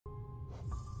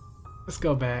Let's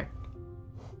go back.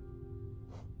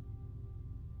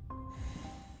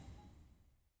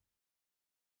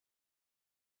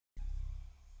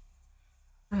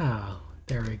 Oh,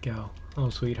 there we go.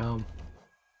 Home sweet home.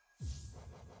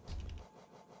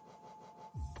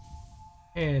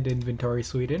 And inventory,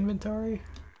 sweet inventory.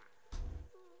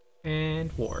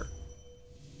 And war.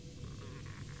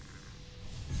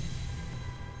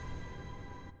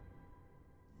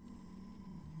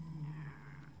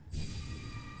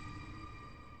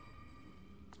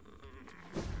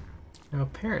 Now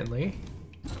apparently...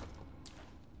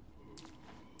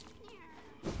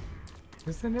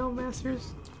 Is the Nail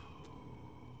Masters?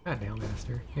 Not Nail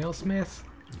Master. Nailsmith?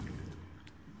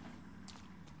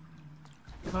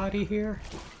 Body here?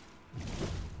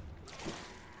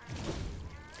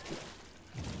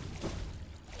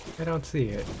 I don't see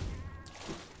it.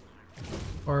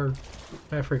 Or,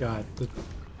 I forgot. The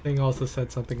thing also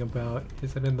said something about,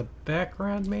 is it in the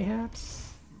background mayhaps?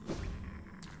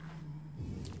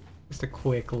 Just a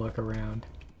quick look around.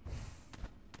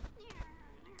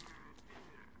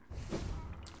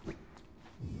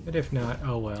 But if not,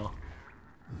 oh well.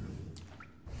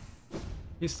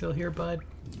 You still here, bud?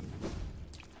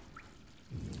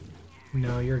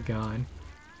 No, you're gone.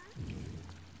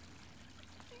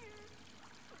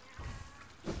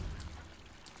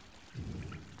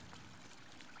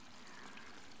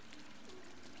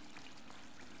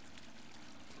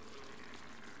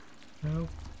 No?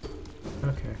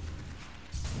 Okay.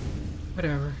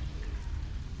 Whatever.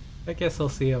 I guess I'll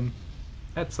see him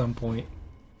at some point.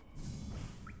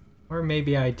 Or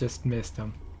maybe I just missed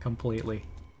him completely.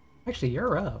 Actually,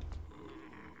 you're up.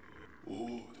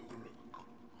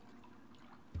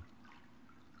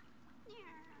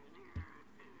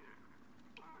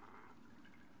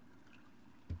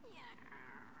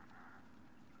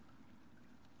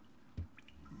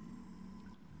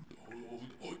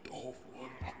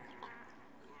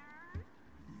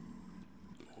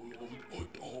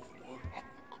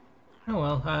 Oh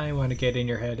well, I want to get in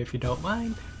your head if you don't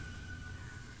mind.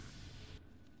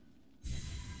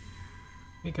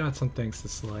 We got some things to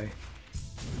slay.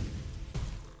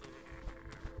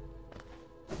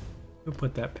 Who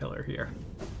put that pillar here?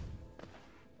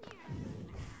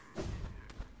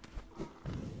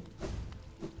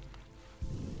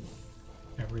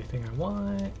 Everything I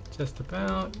want, just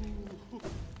about.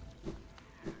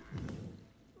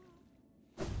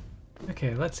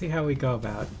 Okay, let's see how we go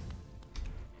about.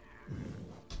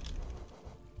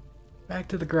 Back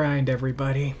to the grind,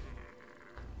 everybody.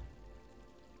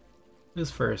 Who's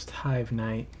first? Hive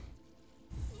Knight.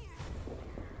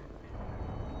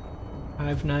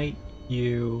 Hive Knight,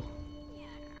 you.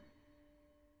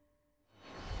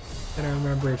 And I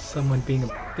remember someone being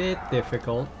a bit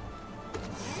difficult.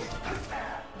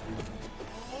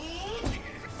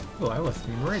 Oh, I wasn't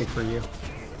even ready for you.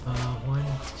 1,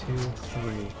 2,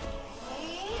 3.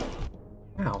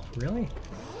 Ow, really?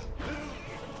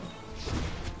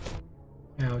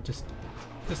 No, just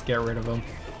get rid of him.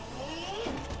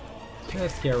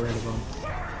 Just get rid of him.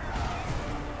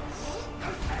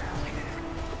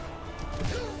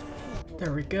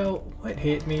 There we go. What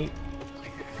hit me?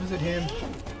 Was it him?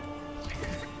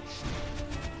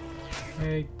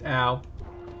 Hey, ow.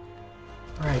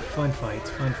 Alright, fun fights,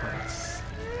 fun fights.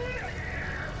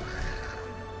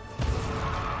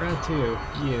 Round 2,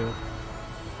 you.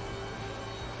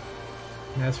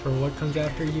 And as for what comes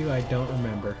after you, I don't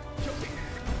remember.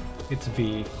 It's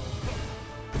V.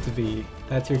 It's V.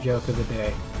 That's your joke of the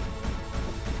day.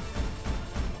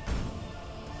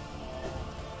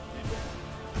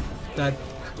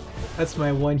 That's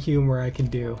my one humor I can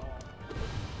do.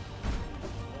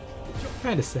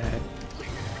 Kinda sad.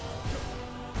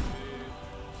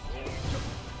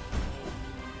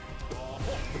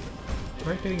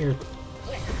 Right doing your...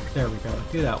 There we go.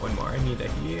 Do that one more. I need to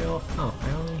heal. Oh,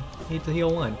 I only need to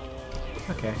heal one.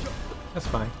 Okay. That's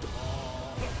fine.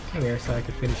 Come here so I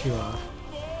can finish you off.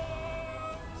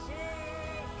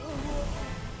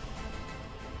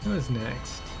 Who's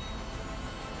next?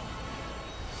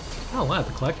 Oh wow,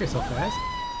 the collector's so fast.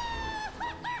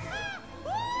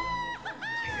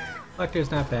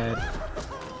 Collector's not bad.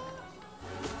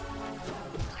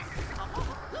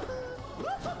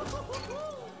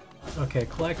 Okay,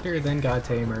 Collector, then God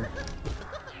Tamer.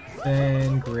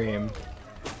 Then Grim.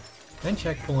 Then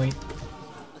Checkpoint.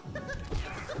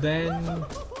 Then...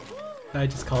 I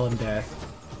just call him Death.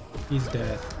 He's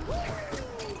Death.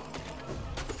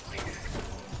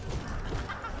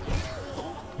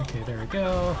 Okay, there we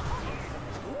go.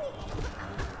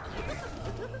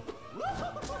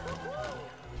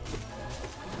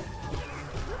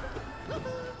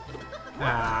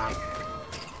 Ah.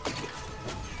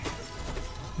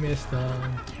 Missed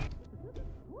them.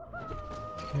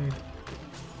 Okay.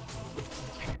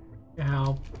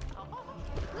 Ow.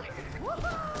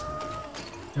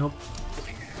 Nope.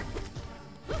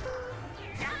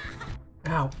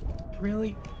 Ow.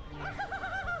 Really?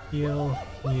 Heal,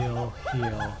 heal,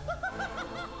 heal.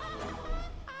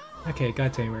 Okay,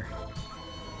 got Tamer.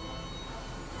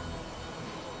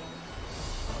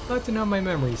 Glad to know my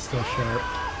memory's still sharp.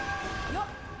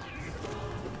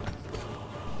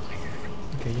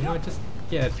 Okay, you know what? Just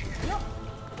get.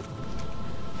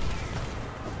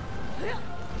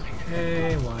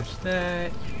 Okay, watch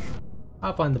that.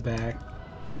 Hop on the back.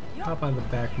 Hop on the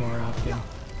back more often.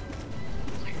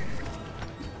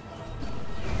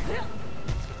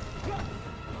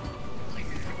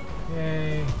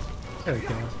 Yay. There we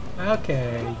go.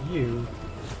 Okay, you.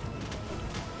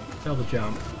 Double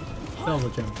jump. Double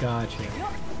jump, gotcha.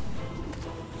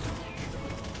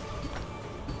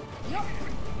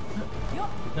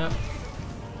 No.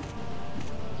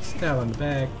 Stab on the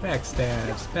back.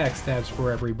 Backstabs. Backstabs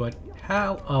for everybody.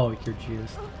 How? Oh, you're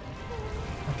juice.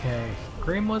 Okay.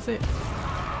 Grim, was it?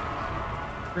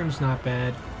 Grim's not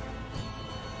bad.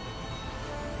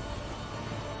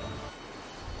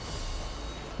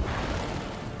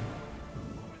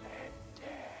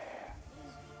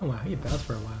 Oh wow, he bounced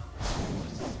for a while.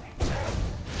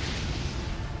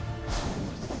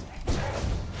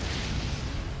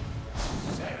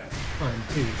 One,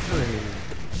 two, three.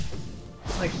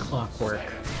 Like clockwork.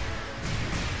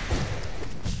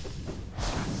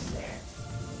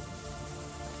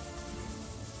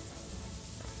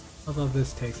 Although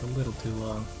this takes a little too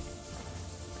long.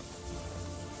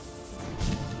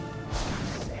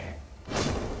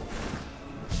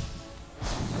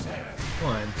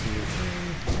 One, two, three.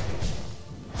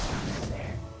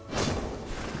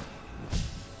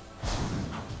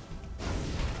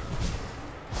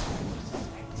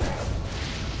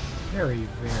 Very,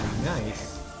 very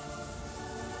nice.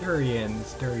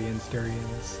 Durians, durians,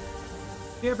 durians.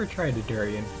 Have you ever tried a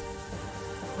durian?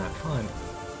 Not fun.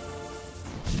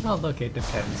 Oh, look, it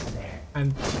depends. I'm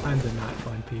the not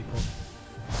fun people.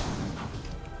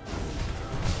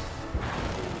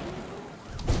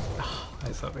 Oh,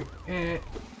 that's something.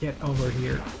 Get over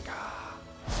here.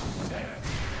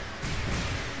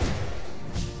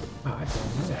 Oh, I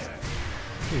don't miss.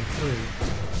 2, 3.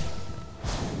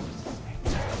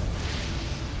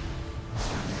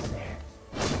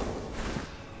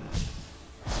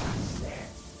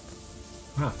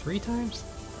 Wow, 3 times?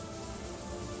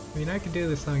 I mean, I could do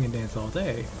this song and dance all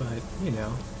day, but, you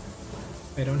know,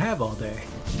 I don't have all day.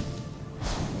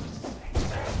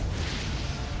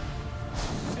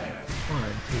 1,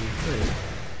 2,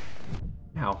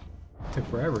 3. Ow. Took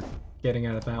forever getting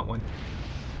out of that one.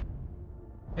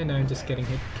 And now I'm just getting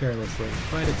hit carelessly,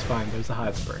 but it's fine, there's a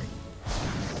hot spring.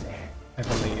 I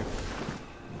believe.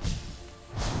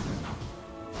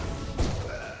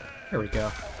 There we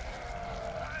go.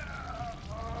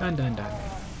 Done, done, done.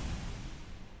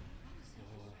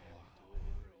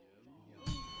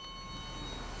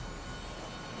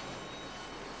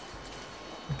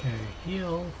 Okay,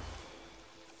 heal.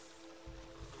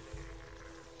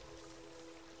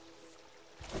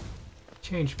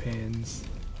 Change pins.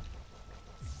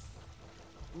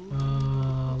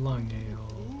 Long nail.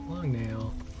 Long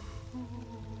nail.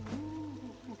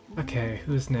 Okay,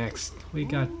 who's next? We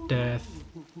got Death.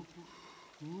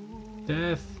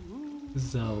 Death.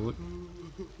 Zote.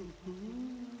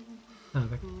 Oh,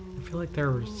 I feel like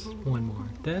there was one more.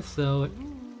 Death Zote.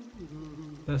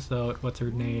 Death Zote, what's her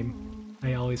name?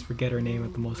 I always forget her name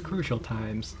at the most crucial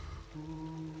times.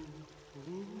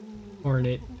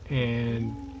 Hornet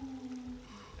and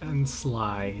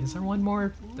Sly. Is there one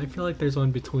more? I feel like there's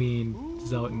one between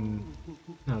Zote and...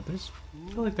 No, I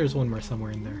feel like there's one more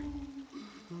somewhere in there.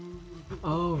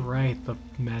 Oh right, the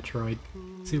Metroid.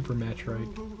 Super Metroid.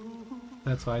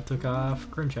 That's why I took off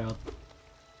Grimchild.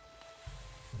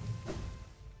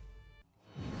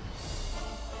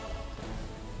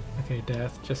 Okay,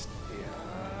 Death, just...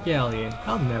 Galleon.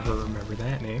 I'll never remember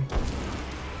that name.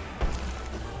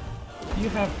 If you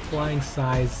have flying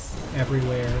size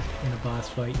everywhere in a boss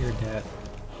fight, you're dead.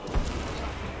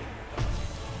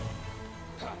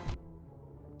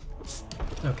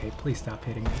 Okay, please stop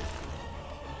hitting me.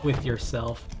 With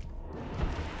yourself.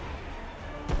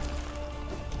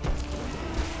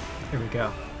 There we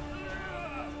go.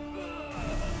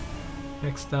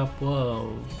 Next up,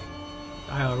 whoa.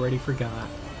 I already forgot.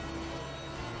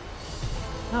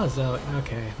 Oh, Zote.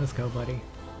 Okay, let's go, buddy.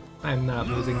 I'm not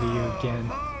losing to you again.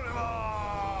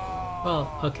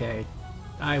 Well, okay.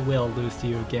 I will lose to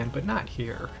you again, but not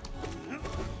here.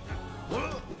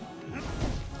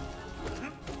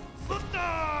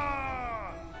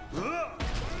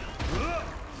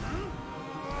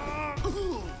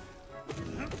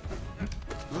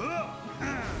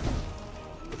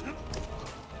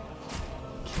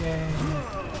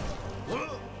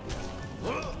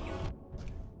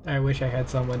 I wish I had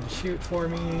someone to shoot for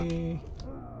me.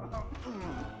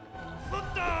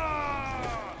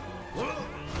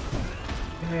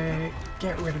 Hey,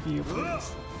 get rid of you,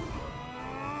 please.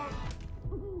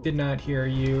 Did not hear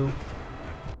you.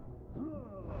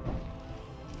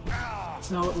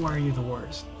 So, why are you the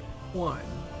worst? 1,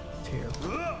 2.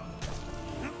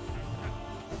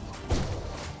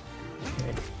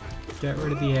 Okay, get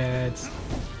rid of the ads.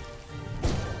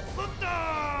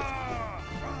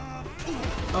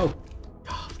 Oh,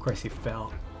 of course he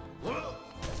fell.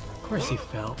 Of course he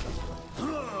fell.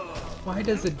 Why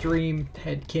does a dream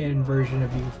headcanon version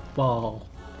of you fall?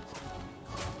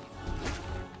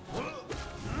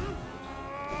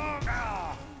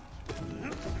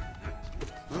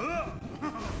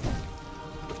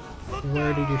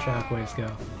 Where did your shockwaves go?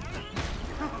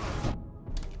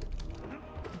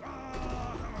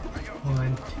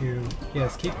 1, 2.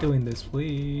 Yes, keep doing this,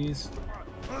 please.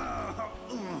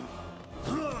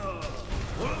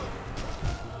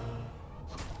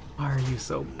 Why are you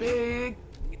so big?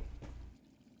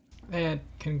 And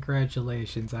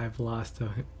congratulations, I've lost to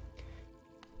him.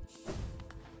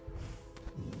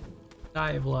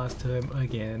 I've lost to him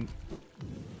again.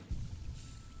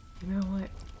 You know what?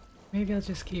 Maybe I'll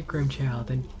just keep Grimchild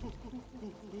and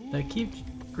keep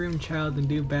Grimchild and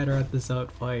do better at the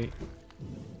Zout fight.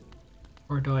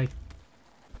 Or do I,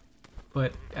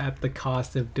 but at the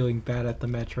cost of doing bad at the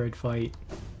Metroid fight?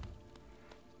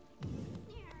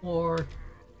 Or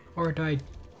do I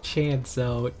chance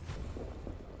out?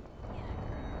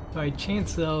 Do I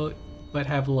chance out but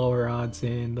have lower odds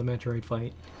in the Metroid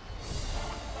fight?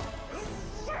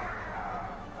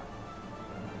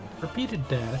 Repeated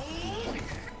death.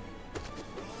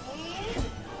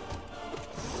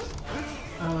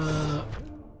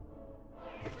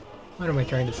 What am I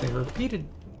trying to say? Repeated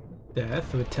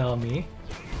death would tell me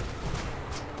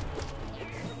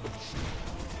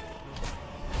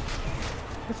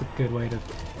that's a good way to.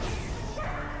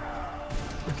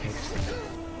 Okay,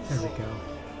 there we go.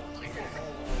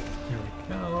 There we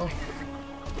go.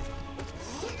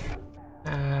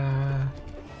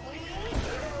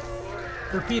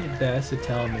 Repeated deaths would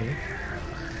tell me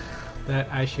that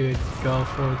I should go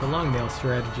for the long nail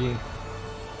strategy.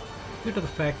 Due to the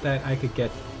fact that I could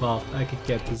get the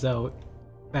Zout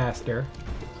faster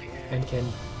and can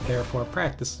therefore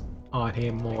practice on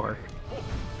him more.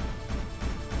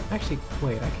 Actually,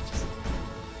 wait, I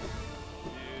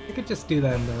could just do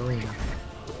that in the arena.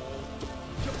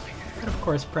 But of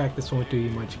course, practice won't do you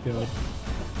much good.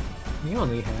 We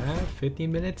only have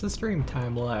 15 minutes of stream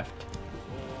time left.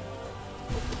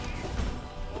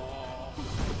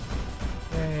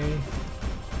 Okay,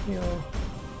 heal,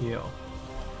 heal.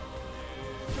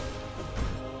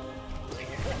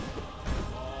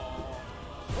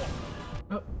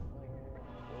 Oh.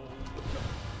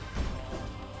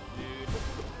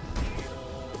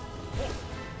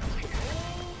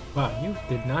 Wow, you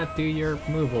did not do your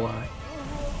move a lot.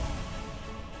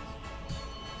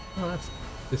 Well, that's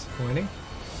disappointing.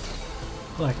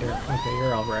 Collector, okay,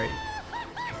 you're alright.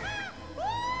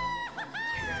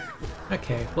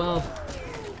 Okay, well,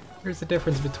 there's the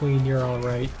difference between you're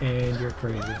alright and you're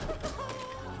crazy.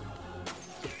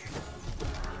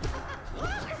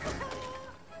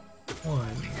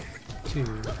 One, two.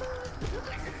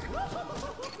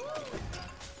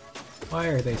 Why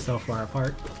are they so far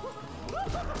apart?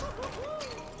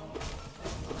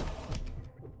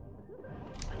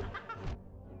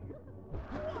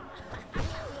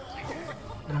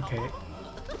 Okay.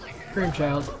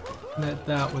 Grimchild,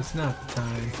 that was not the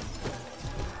time.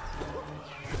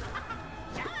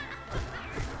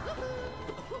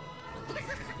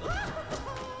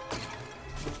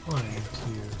 One,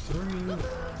 two, three.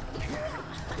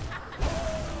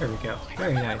 There we go.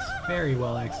 Very nice. Very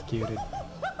well executed.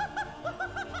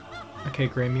 Okay,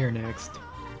 Grim, you're next.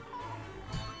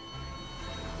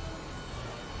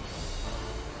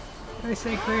 Did I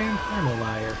say Grim? I'm a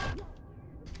liar.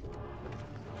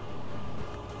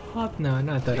 Well, no,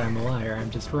 not that I'm a liar,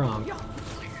 I'm just wrong.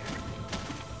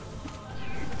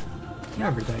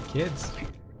 Remember that, kids.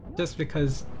 Just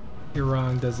because you're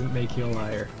wrong doesn't make you a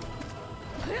liar.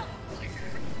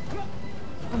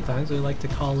 Sometimes we like to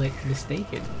call it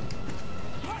mistaken.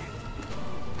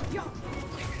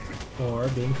 Or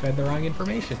being fed the wrong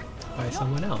information by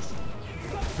someone else.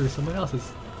 Through someone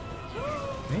else's.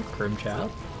 Hey,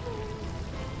 Grimchild.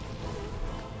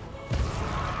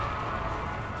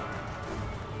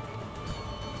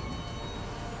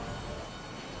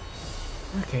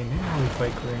 Okay, now we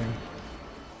fight Grim.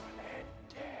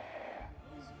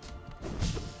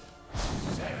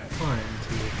 One,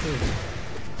 two, three.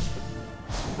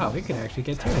 Oh, we can actually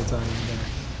get 2 hits on him there.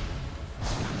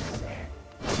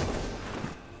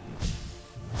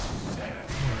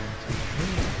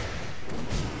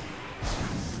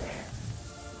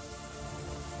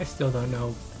 I still don't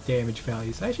know damage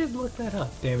values. I should look that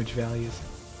up, damage values.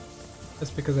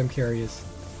 Just because I'm curious.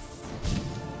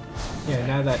 Yeah,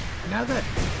 now that,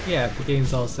 yeah, the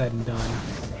game's all said and done.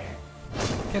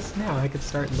 I guess now I could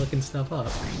start looking stuff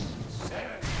up.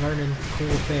 Learning cool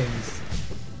things.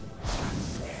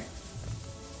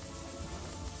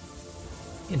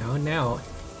 You know, now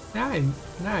I'm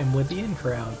with the in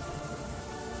crowd.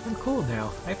 I'm cool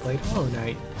now. I played Hollow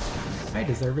Knight. I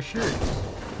deserve a shirt.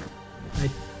 I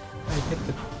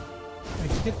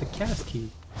hit the cast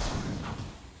key.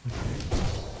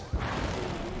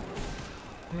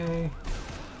 Okay.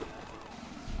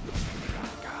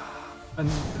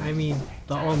 I mean,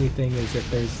 the only thing is if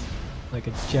there's like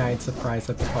a giant surprise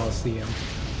at the Coliseum.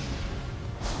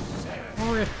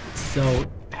 Or if Zote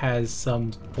has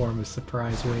some form of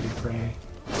surprise waiting for me.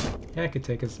 Yeah, I could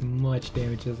take as much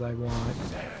damage as I want.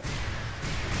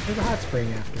 There's a hot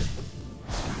spring after.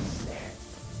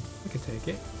 I could take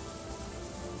it.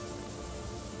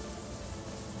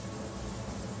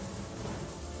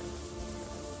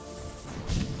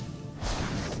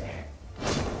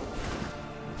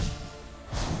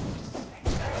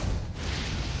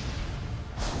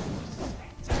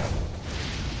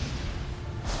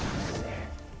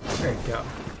 There you go.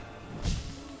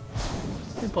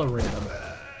 Simple rhythm.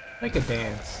 Like a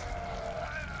dance.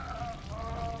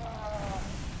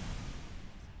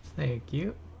 Thank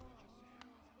you.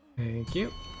 Thank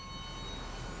you.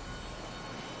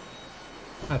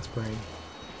 Hot spring.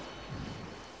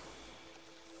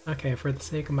 Okay, for the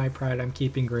sake of my pride, I'm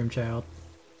keeping Grimchild.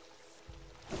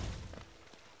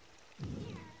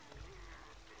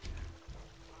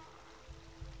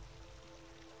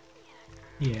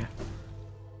 Yeah.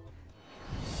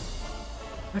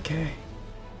 Okay.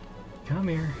 Come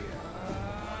here.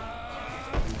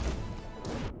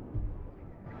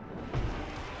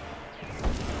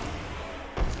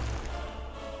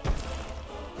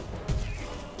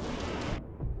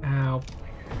 Ow.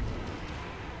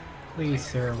 Please,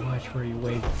 sir, watch where you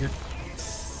wave your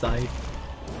scythe.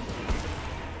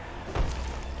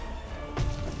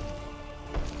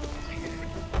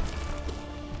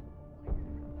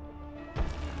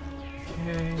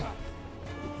 Okay.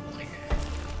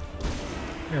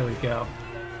 There we go.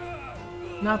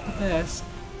 Not the best,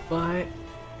 but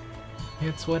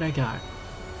it's what I got.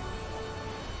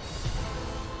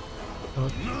 Oh.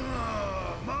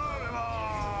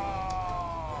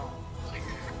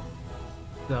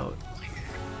 So,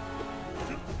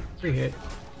 free hit.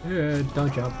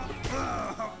 Don't jump.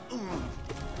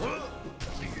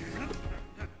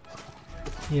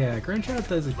 Yeah, Grimchild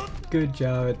does a good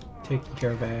job at taking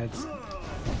care of ads.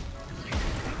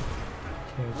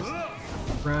 Okay, just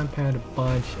ground pound a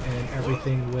bunch and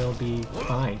everything will be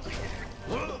fine.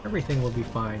 Everything will be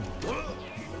fine.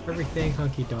 Everything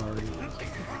hunky-dory.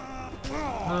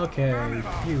 Okay,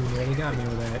 you nearly got me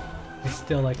with that. I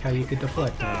still like how you could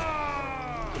deflect that.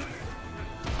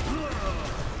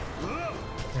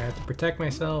 I have to protect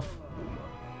myself.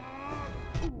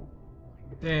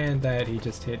 And that he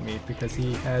just hit me because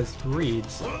he has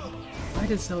reeds. Why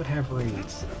does Zote have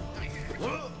reeds?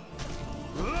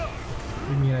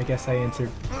 I mean, I guess I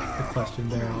answered the question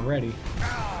there already.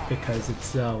 Because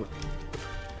it's Zote.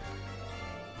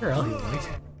 Sure, I'll heal once.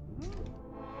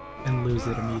 And lose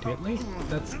it immediately.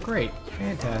 That's great.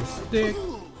 Fantastic.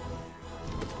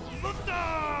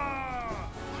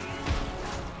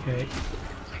 Okay.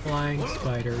 Flying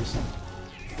spiders.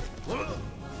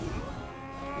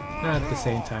 Not at the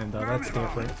same time though, that's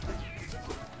different.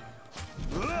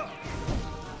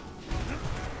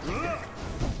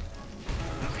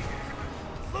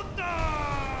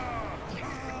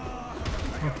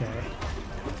 Okay.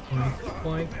 Boink,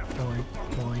 boink, boink,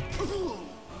 boink.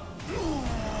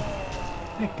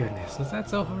 Thank goodness, was that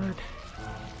so hard?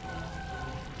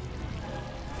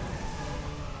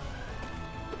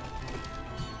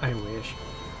 I wish.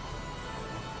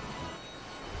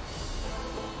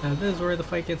 Now this is where the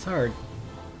fight gets hard,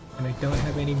 and I don't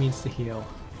have any means to heal.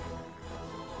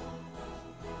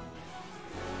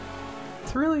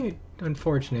 It's really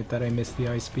unfortunate that I missed the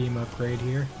Ice Beam upgrade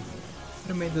here. Would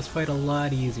have made this fight a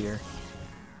lot easier.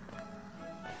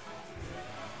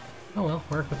 Oh well,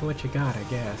 work with what you got, I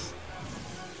guess.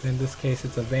 In this case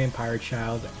it's a vampire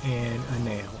child and a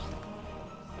nail.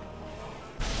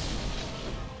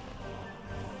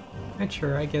 And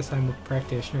sure, I guess I'm a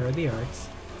practitioner of the arts.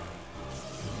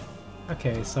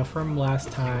 Okay, so from last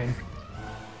time...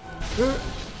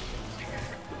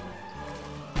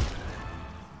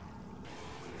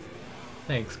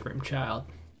 Thanks, Grimchild.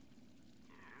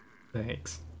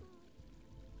 Thanks.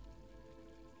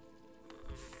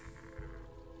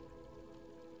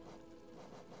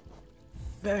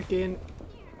 Back in.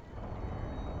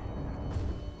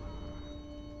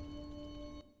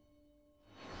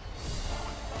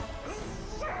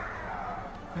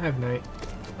 Have night.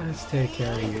 Let's take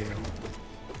care of you.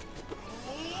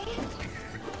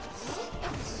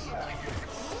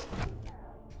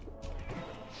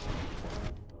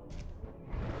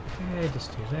 Okay,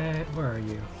 just do that. Where are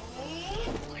you?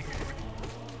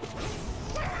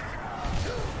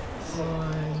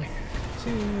 1, 2,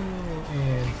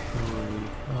 and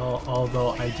 3. Well,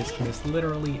 although I just missed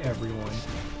literally everyone.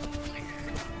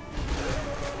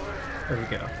 There we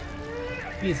go.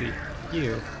 Easy.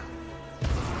 You.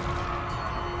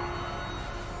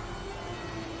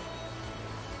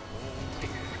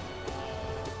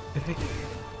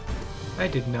 I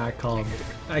did not call him.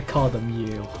 I called him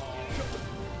you.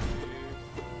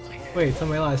 Wait, so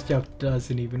my last joke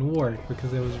doesn't even work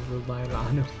because it was relied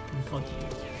on him and called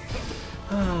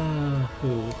you.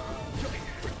 Who?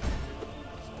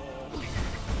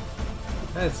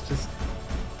 That's just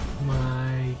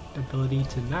my ability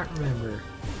to not remember.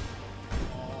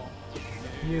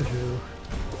 Yoo-hoo.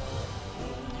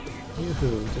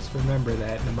 Yoo-hoo. Just remember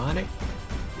that. Mnemonic?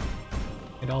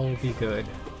 It all will be good.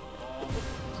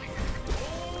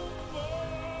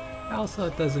 Also,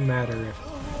 it doesn't matter if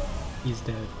he's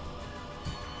dead.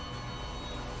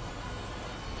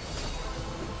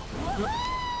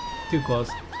 Too close.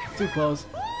 Too close.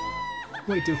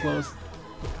 Way too close.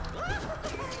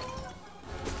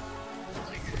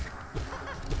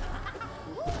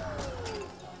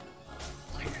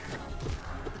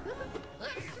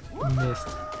 Missed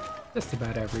just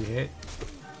about every hit.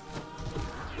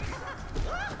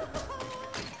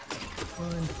 1,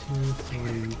 2,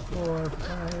 3, 4,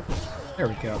 5. There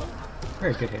we go.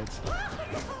 Very good hits.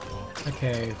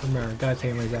 Okay, remember, God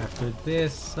Tamer's after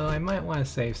this, so I might want to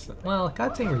save some. Well,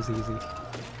 God Tamer's easy.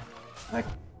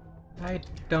 I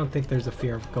don't think there's a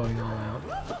fear of going all out.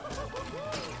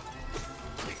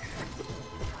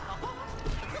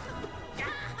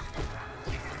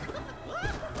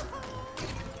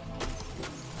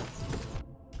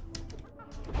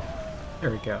 There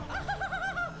we go.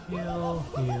 Heal,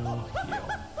 heal, heal.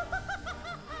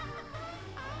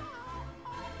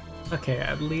 Okay,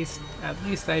 at least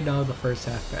I know the first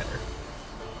half better.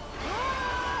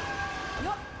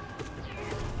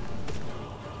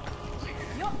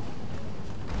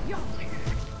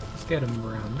 Let's get him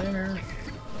around there.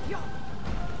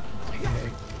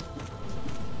 Okay.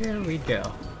 Here we go.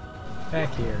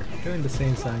 Back here, doing the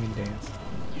same song and dance.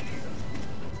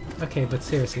 Okay, but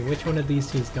seriously, which one of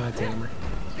these two is God Tamer?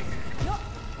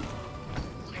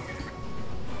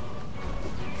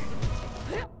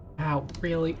 Ow,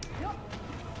 really?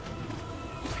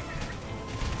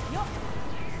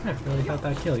 I really thought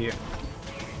that'd kill you.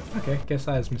 Okay, guess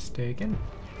I was mistaken.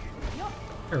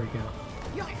 There we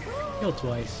go. Kill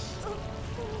twice.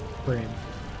 Brim.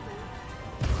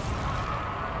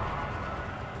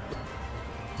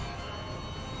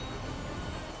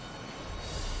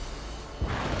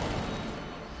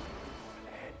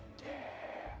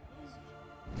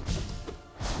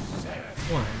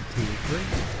 One, two, three.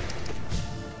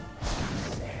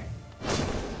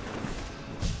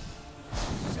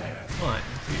 One,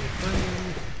 two, three.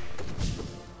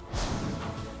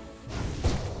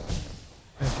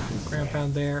 Okay, ground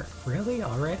pound there. Really?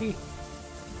 Already?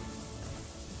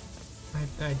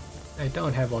 I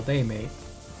don't have all day, mate.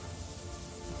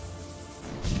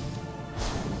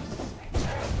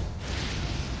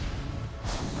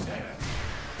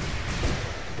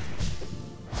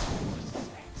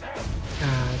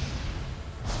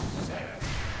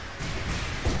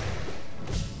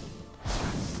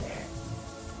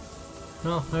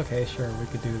 Oh, okay, sure, we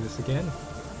could do this again.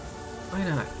 Why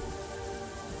not?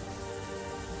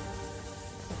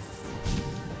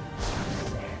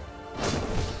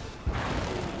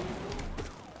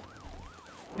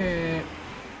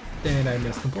 And I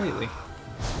missed completely.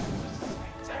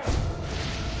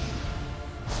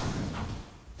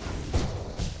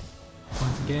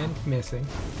 Once again, missing.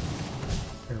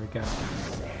 There we go.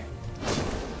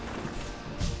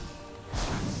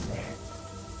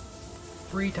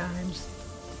 Three times.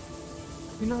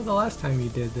 You know, the last time you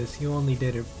did this, you only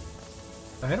did it...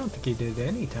 I don't think you did it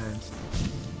any times.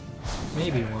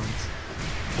 Maybe once.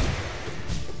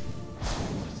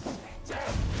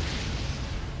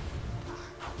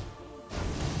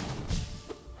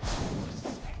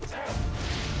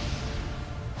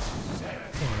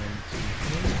 One, two,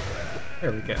 three.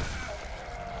 There we go.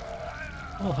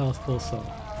 Full health, full soul.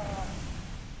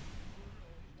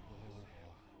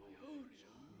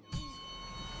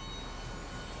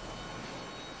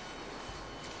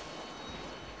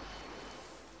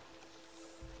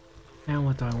 Now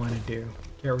what do I want to do?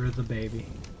 Get rid of the baby.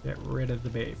 Get rid of the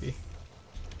baby.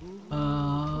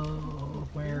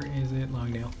 Where is it?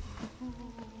 Longnail.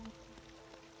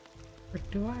 Or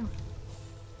do I?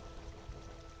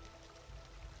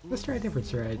 Let's try a different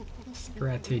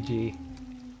strategy.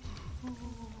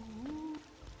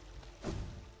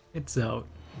 It's out.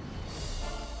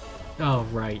 Oh,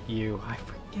 right, you. I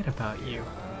forget about you.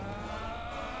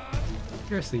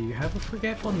 Seriously, you have a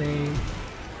forgetful name.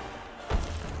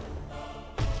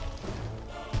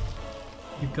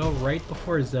 You go right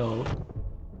before Zoe.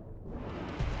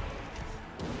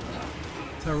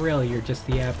 So really, you're just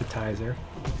the appetizer.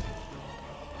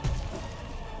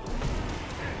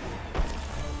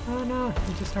 Oh no,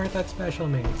 you just aren't that special,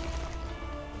 mate.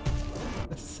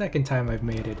 That's the second time I've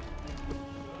made it.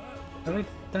 Have I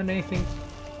done anything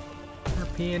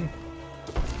European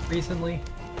recently?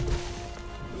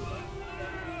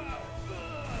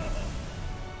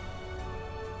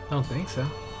 Don't think so.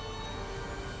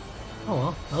 Oh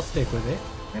well, I'll stick with it.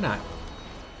 Why not?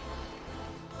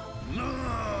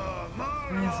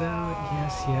 Eyes out.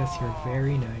 Yes, yes, you're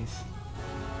very nice.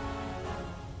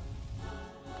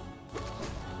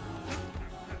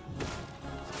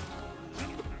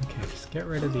 Okay, just get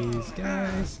rid of these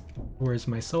guys. Where's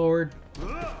my sword?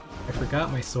 I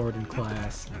forgot my sword in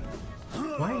class.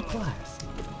 Why in class?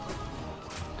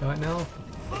 Don't know,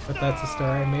 but that's the story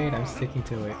I made. I'm sticking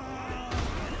to it.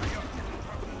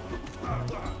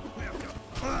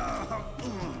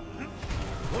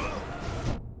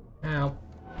 Ow.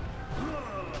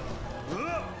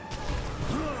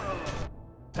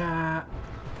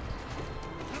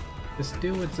 Just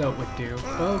do what Zote would do.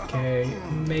 Okay,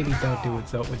 maybe don't do what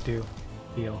Zote would do.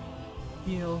 Heal.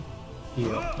 Heal.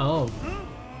 Heal. Oh.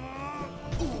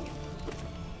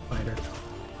 Fighter.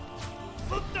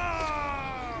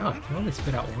 Oh, you only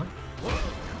spit out one?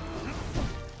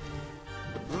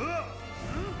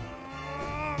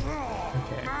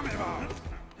 Okay.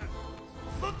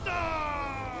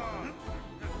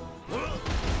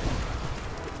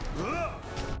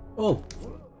 Oh!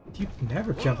 You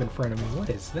never jump in front of me. What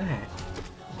is that?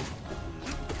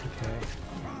 Okay.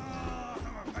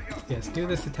 Yes, do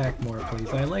this attack more, please.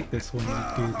 I like this when you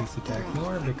do this attack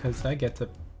more because I get to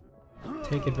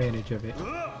take advantage of it.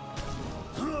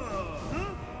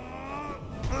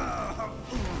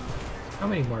 How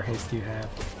many more hits do you have?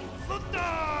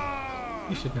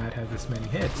 You should not have this many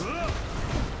hits.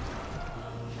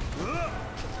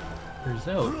 Here's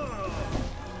Zote.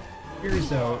 Here's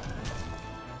Zote.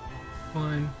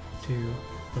 1, 2,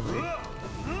 3.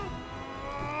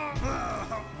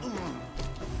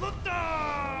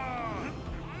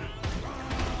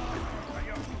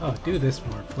 Oh, do this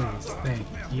more, please. Thank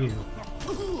you.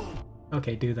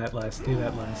 Okay, do that less. Do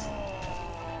that less.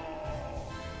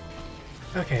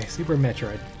 Okay, Super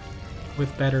Metroid.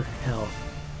 With better health.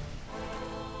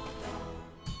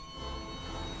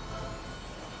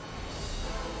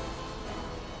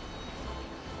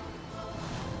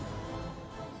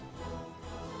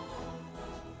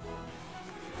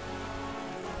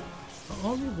 The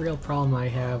only real problem I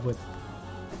have with...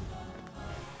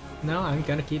 No, I'm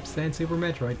gonna keep saying Super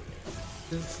Metroid.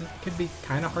 This could be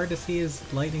kind of hard to see as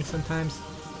lightning sometimes.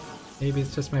 Maybe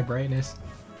it's just my brightness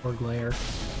or glare.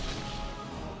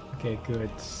 Okay, good.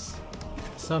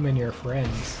 Summon your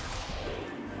friends.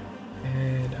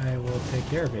 And I will take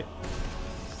care of it.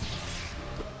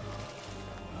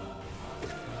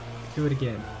 Do it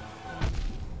again.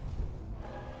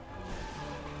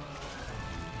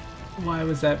 Why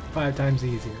was that 5 times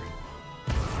easier?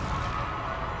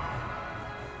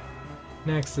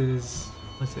 Next is...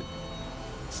 what's it?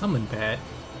 Summon Bat.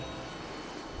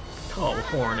 Oh,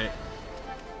 Hornet.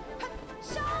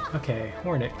 Okay,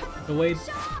 Hornet. The way...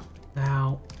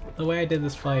 Now, the way I did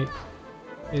this fight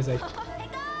is I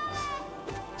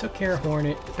took care of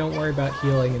Hornet. Don't worry about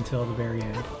healing until the very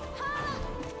end.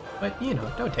 But, you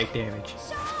know, don't take damage.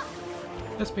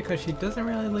 Just because she doesn't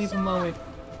really leave a moment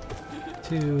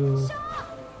to...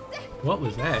 What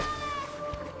was that?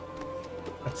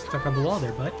 Got stuck on the wall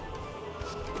there, bud.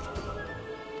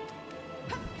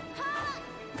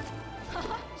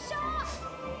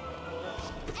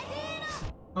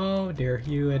 Oh dear,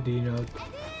 you Adino.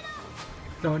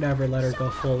 Don't ever let her go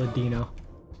full Adino.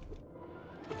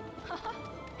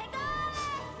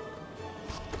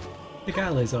 The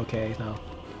Gala's okay though.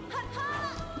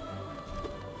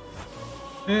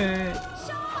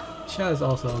 Sha's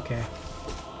also okay.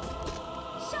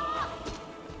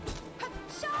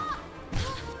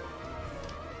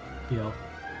 Heal.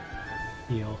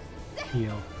 Heal.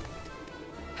 Heal.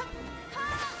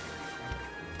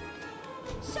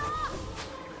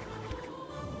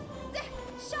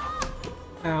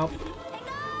 Ow.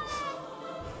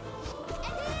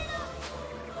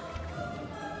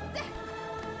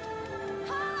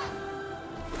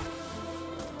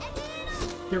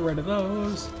 Get rid of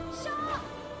those.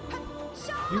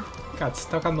 You got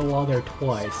stuck on the wall there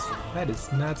twice. That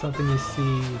is not something you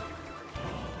see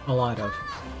a lot of.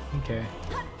 Okay.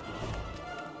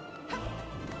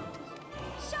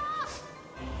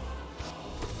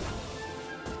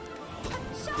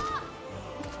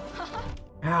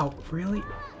 Ow, really?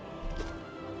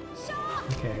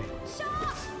 Okay.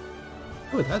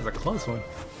 Ooh, that's a close one.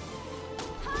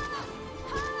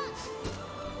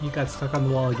 You got stuck on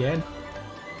the wall again?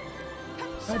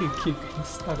 How do you keep getting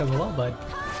stuck on the wall, bud?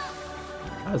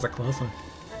 That was a close one.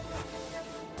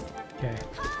 Okay.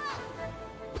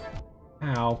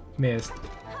 Ow, missed.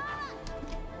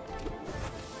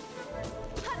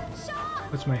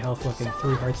 What's my health looking?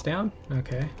 3 hearts down?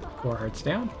 Okay. 4 hearts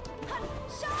down.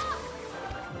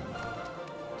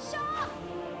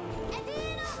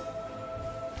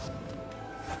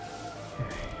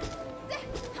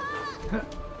 Okay.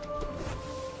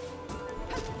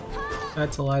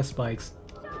 That's a lot of spikes.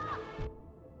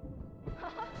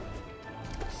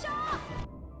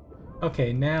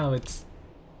 Okay, now it's...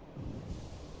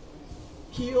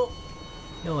 Heal!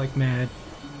 Heal like mad.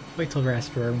 Wait till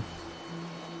restroom.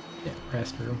 Yeah,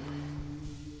 restroom.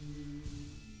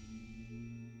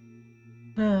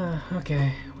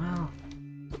 Okay, well...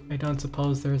 I don't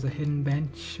suppose there's a hidden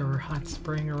bench or hot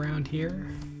spring around here?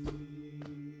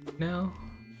 No?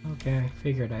 Okay,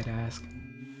 figured I'd ask.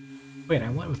 Wait, I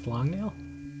went with Longnail?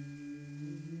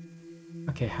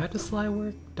 Okay, how does Sly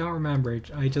work? Don't remember.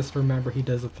 I just remember he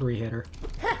does a 3-hitter.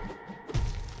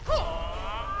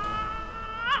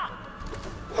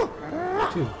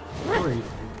 2, 3.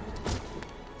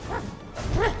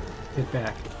 Hit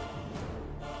back.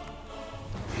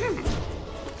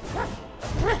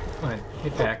 1,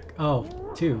 hit back. Oh,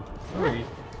 2, 3.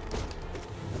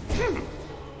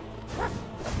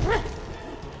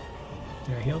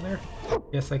 Can I heal there?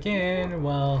 Yes, I can.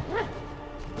 Well...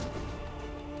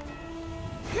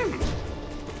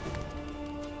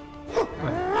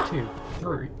 1, 2,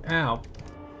 3. Ow.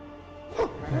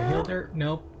 Can I heal there?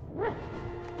 Nope.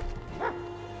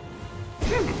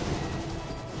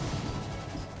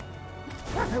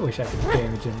 I wish I could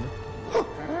damage him.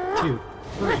 2,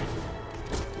 3.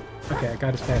 Okay, I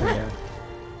got his pattern down.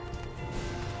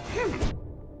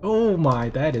 Oh my,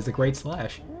 that is a great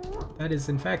slash. That is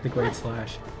in fact a great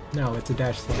slash. No, it's a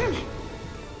dash slash.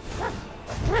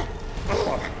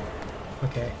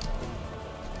 Okay.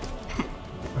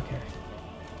 Okay.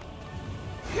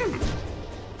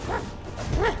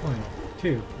 1,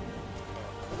 2.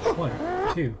 1,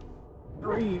 2,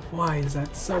 3. Why is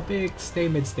that so big? Stay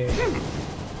mid-stage.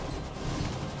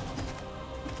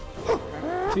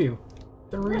 2,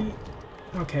 3.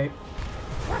 Okay.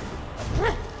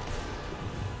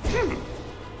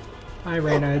 I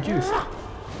ran out of juice.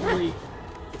 3.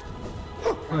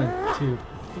 1, 2,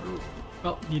 3.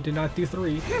 Oh, you did not do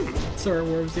 3. Sir,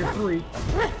 where was your 3?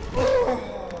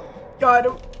 Got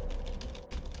him!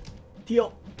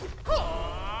 Heal.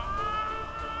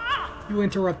 You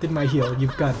interrupted my heal.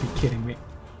 You've got to be kidding me.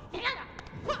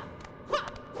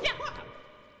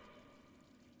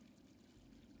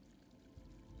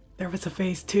 There was a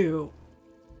phase 2.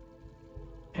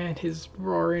 And his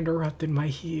roar interrupted my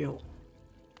heal.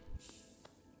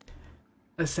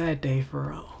 A sad day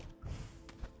for all.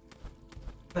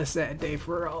 A sad day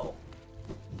for all.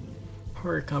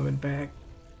 We're coming back.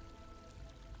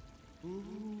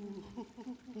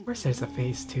 Of course there's a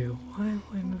phase 2.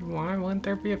 Why wouldn't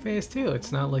there be a phase 2?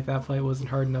 It's not like that fight wasn't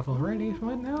hard enough already.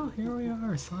 But no, here we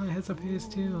are. Sly has a phase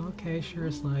 2. Okay, sure,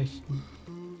 Sly.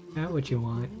 Got what you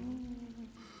want.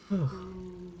 Whew.